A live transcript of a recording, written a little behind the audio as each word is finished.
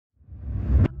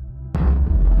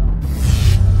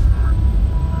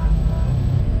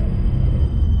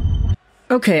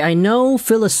Okay, I know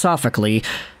philosophically,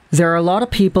 there are a lot of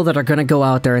people that are going to go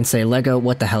out there and say, Lego,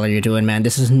 what the hell are you doing, man?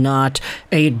 This is not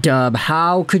a dub.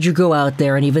 How could you go out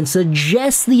there and even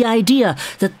suggest the idea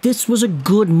that this was a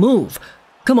good move?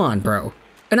 Come on, bro.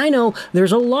 And I know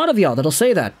there's a lot of y'all that'll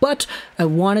say that, but I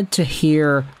wanted to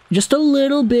hear just a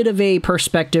little bit of a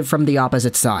perspective from the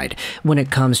opposite side when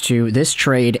it comes to this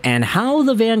trade and how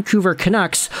the Vancouver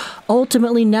Canucks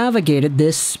ultimately navigated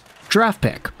this draft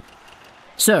pick.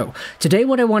 So, today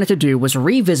what I wanted to do was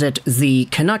revisit the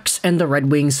Canucks and the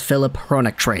Red Wings Filip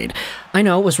Hronek trade. I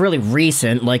know it was really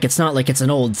recent, like it's not like it's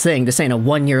an old thing, this ain't a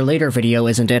 1 year later video,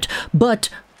 isn't it? But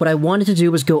what I wanted to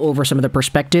do was go over some of the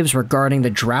perspectives regarding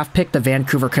the draft pick the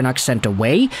Vancouver Canucks sent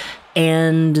away,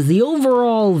 and the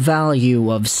overall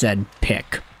value of said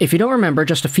pick. If you don't remember,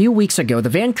 just a few weeks ago, the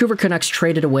Vancouver Canucks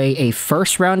traded away a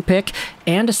first-round pick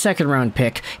and a second-round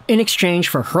pick in exchange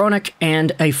for Hronek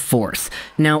and a fourth.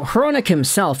 Now, Hronek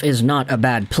himself is not a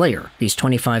bad player. He's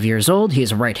 25 years old,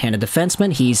 he's a right-handed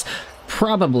defenseman, he's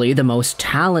probably the most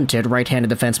talented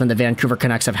right-handed defenseman the Vancouver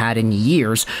Canucks have had in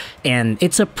years, and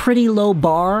it's a pretty low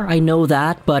bar, I know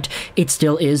that, but it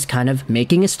still is kind of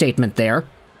making a statement there.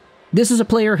 This is a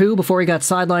player who, before he got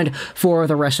sidelined for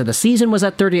the rest of the season, was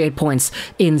at 38 points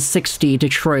in 60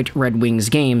 Detroit Red Wings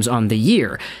games on the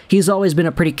year. He's always been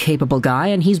a pretty capable guy,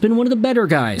 and he's been one of the better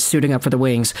guys suiting up for the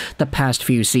Wings the past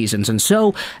few seasons. And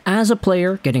so, as a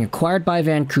player getting acquired by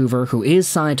Vancouver, who is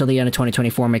signed till the end of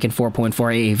 2024 making 4.4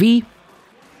 AAV,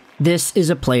 this is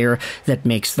a player that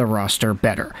makes the roster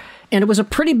better. And it was a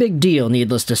pretty big deal,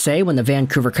 needless to say, when the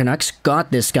Vancouver Canucks got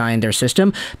this guy in their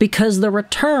system, because the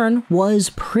return was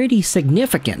pretty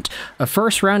significant. A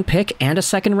first-round pick and a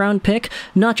second-round pick,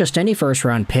 not just any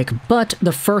first-round pick, but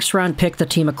the first-round pick the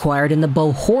team acquired in the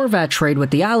Bo Horvat trade with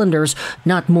the Islanders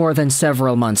not more than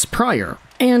several months prior.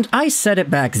 And I said it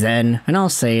back then, and I'll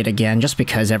say it again just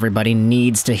because everybody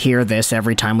needs to hear this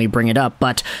every time we bring it up,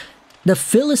 but the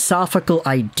philosophical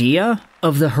idea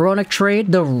of the Hronek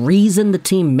trade, the reason the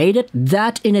team made it,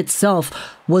 that in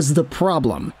itself was the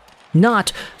problem.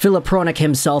 Not Filip Hronek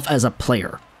himself as a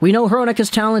player. We know Hronek is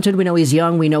talented, we know he's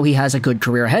young, we know he has a good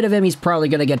career ahead of him, he's probably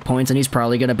going to get points, and he's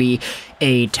probably going to be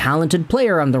a talented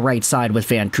player on the right side with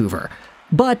Vancouver.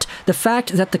 But the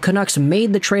fact that the Canucks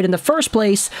made the trade in the first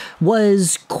place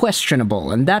was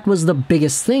questionable, and that was the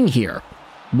biggest thing here.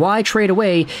 Why trade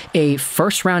away a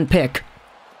first-round pick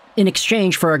in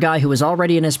exchange for a guy who is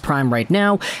already in his prime right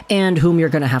now, and whom you're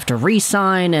going to have to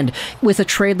re-sign, and with a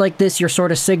trade like this, you're sort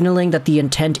of signaling that the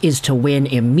intent is to win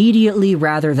immediately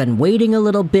rather than waiting a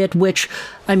little bit, which,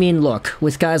 I mean, look,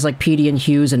 with guys like Petey and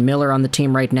Hughes and Miller on the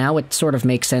team right now, it sort of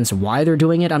makes sense why they're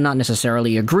doing it. I'm not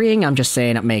necessarily agreeing, I'm just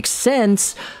saying it makes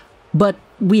sense, but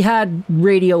we had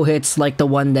radio hits like the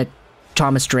one that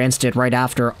Thomas Drance did right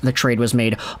after the trade was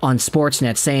made on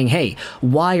Sportsnet saying, hey,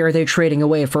 why are they trading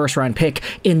away a first-round pick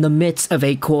in the midst of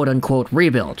a quote-unquote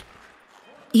rebuild?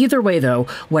 Either way, though,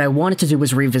 what I wanted to do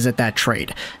was revisit that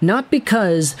trade. Not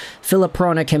because Filip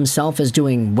Hronek himself is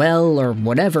doing well or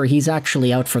whatever, he's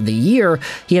actually out for the year.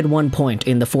 He had 1 point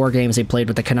in the 4 games he played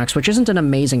with the Canucks, which isn't an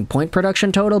amazing point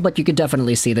production total, but you could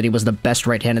definitely see that he was the best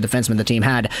right-handed defenseman the team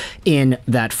had in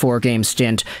that 4-game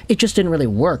stint. It just didn't really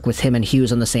work with him and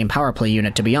Hughes on the same power play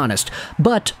unit, to be honest.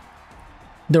 But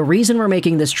the reason we're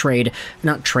making this the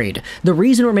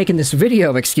reason we're making this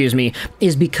video,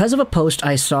 is because of a post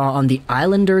I saw on the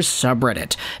Islanders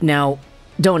subreddit. Now,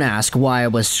 don't ask why I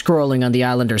was scrolling on the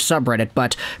Islanders subreddit,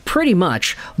 but pretty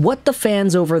much what the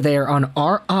fans over there on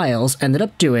our Isles ended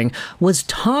up doing was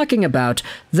talking about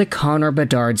the Connor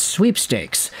Bedard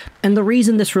sweepstakes. And the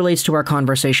reason this relates to our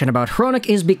conversation about Hronek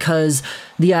is because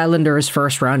the Islanders'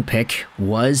 first-round pick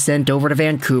was sent over to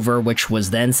Vancouver, which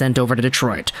was then sent over to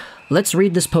Detroit. Let's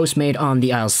read this post made on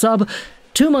the Isles sub.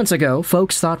 2 months ago,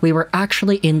 folks thought we were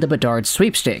actually in the Bedard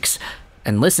sweepstakes.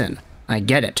 And listen, I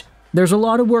get it. There's a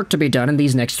lot of work to be done in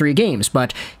these next 3 games,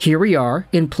 but here we are,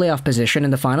 in playoff position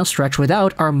in the final stretch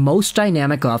without our most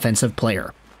dynamic offensive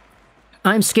player.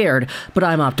 I'm scared, but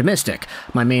I'm optimistic.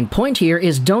 My main point here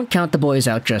is don't count the boys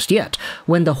out just yet.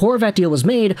 When the Horvat deal was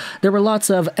made, there were lots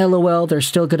of LOL, they're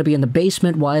still going to be in the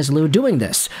basement, why is Lou doing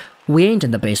this? We ain't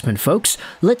in the basement, folks.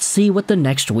 Let's see what the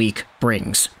next week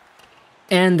brings.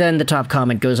 And then the top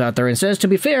comment goes out there and says, to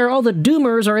be fair, all the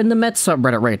doomers are in the Mets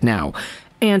subreddit right now.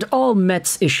 And all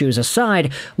Mets issues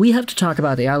aside, we have to talk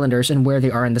about the Islanders and where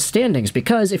they are in the standings,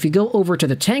 because if you go over to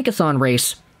the Tankathon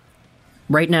race,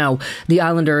 right now, the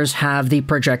Islanders have the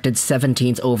projected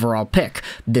 17th overall pick.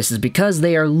 This is because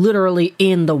they are literally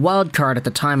in the wild card at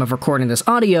the time of recording this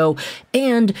audio,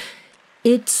 and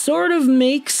it sort of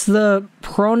makes the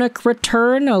Hronek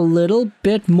return a little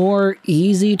bit more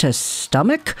easy to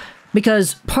stomach.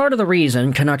 Because part of the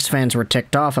reason Canucks fans were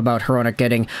ticked off about Hronek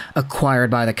getting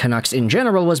acquired by the Canucks in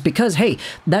general was because, hey,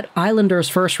 that Islanders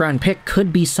first-round pick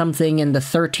could be something in the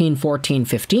 13, 14,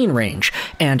 15 range.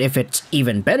 And if it's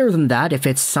even better than that, if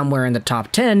it's somewhere in the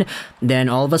top 10, then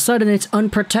all of a sudden it's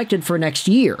unprotected for next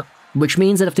year. Which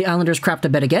means that if the Islanders crap the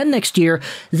bed again next year,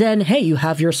 then hey, you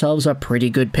have yourselves a pretty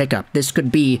good pickup. This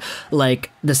could be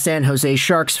like the San Jose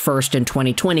Sharks first in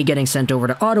 2020 getting sent over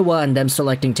to Ottawa and them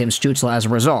selecting Tim Stützle as a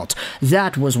result.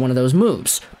 That was one of those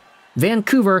moves.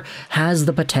 Vancouver has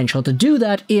the potential to do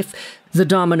that if the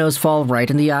dominoes fall right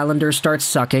and the Islanders start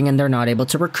sucking and they're not able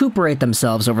to recuperate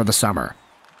themselves over the summer.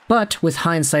 But with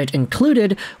hindsight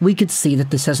included, we could see that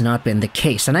this has not been the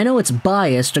case. And I know it's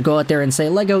biased to go out there and say,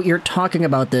 Lego, you're talking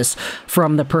about this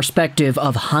from the perspective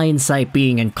of hindsight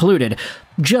being included.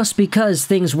 Just because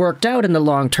things worked out in the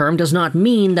long term does not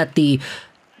mean that the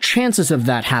chances of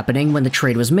that happening when the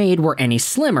trade was made were any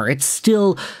slimmer. It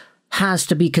still has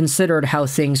to be considered how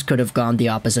things could have gone the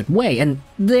opposite way. And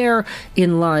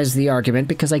therein lies the argument,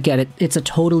 because I get it. It's a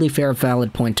totally fair,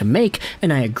 valid point to make,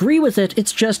 and I agree with it.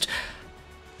 It's just,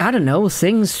 I don't know,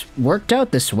 things worked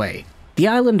out this way. The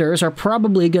Islanders are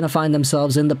probably going to find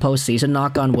themselves in the postseason,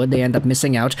 knock on wood, they end up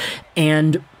missing out,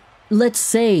 and let's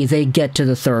say they get to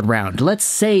the third round. Let's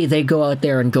say they go out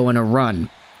there and go on a run.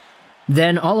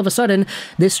 Then all of a sudden,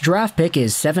 this draft pick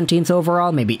is 17th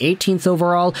overall, maybe 18th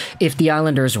overall. If the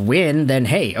Islanders win, then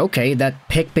hey, okay, that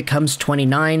pick becomes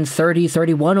 29, 30,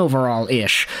 31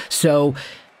 overall-ish. So,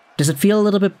 does it feel a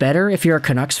little bit better if you're a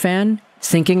Canucks fan,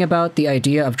 thinking about the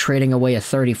idea of trading away a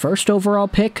 31st overall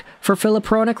pick for Filip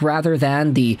Hronek rather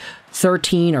than the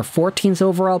 13th or 14th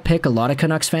overall pick a lot of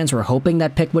Canucks fans were hoping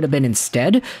that pick would have been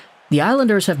instead? The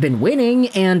Islanders have been winning,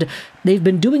 and they've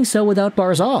been doing so without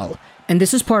Barzal. And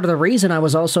this is part of the reason I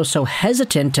was also so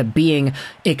hesitant to being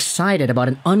excited about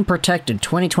an unprotected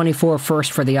 2024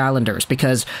 first for the Islanders,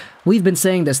 because we've been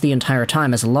saying this the entire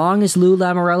time. As long as Lou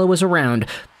Lamoriello is around,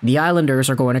 the Islanders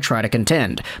are going to try to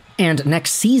contend. And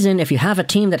next season, if you have a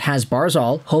team that has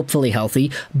Barzal, hopefully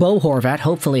healthy, Bo Horvat,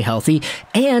 hopefully healthy,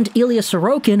 and Ilya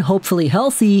Sorokin, hopefully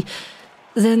healthy,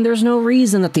 then there's no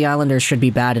reason that the Islanders should be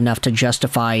bad enough to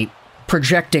justify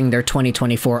projecting their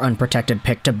 2024 unprotected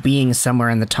pick to being somewhere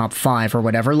in the top 5 or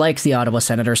whatever, like the Ottawa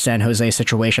Senators San Jose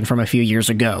situation from a few years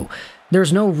ago.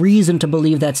 There's no reason to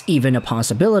believe that's even a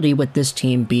possibility with this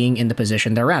team being in the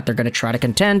position they're at. They're going to try to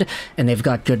contend, and they've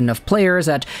got good enough players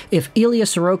that if Ilya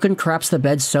Sorokin craps the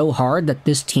bed so hard that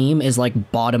this team is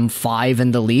like bottom 5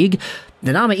 in the league,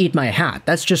 then I'm gonna eat my hat.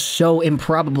 That's just so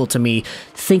improbable to me,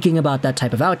 thinking about that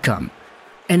type of outcome.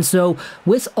 And so,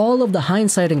 with all of the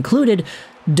hindsight included,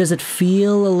 does it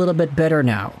feel a little bit better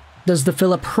now? Does the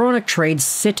Filip Hronek trade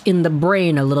sit in the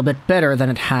brain a little bit better than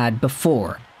it had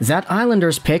before? That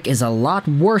Islanders pick is a lot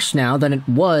worse now than it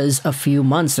was a few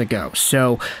months ago,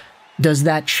 so does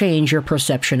that change your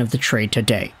perception of the trade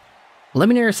today? Let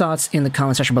me know your thoughts in the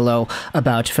comment section below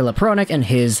about Filip Hronek and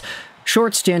his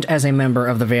short stint as a member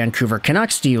of the Vancouver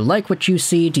Canucks. Do you like what you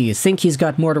see? Do you think he's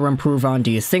got more to improve on? Do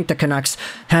you think the Canucks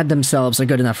had themselves a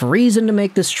good enough reason to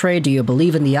make this trade? Do you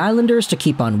believe in the Islanders to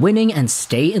keep on winning and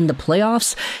stay in the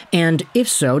playoffs? And if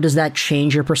so, does that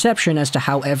change your perception as to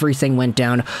how everything went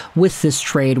down with this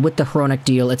trade, with the Hronek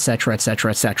deal, etc., etc.,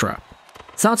 etc.?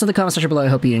 Thoughts in the comment section below. I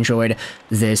hope you enjoyed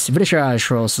this video.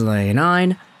 Juraj,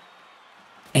 9,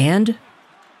 and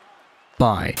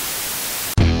bye.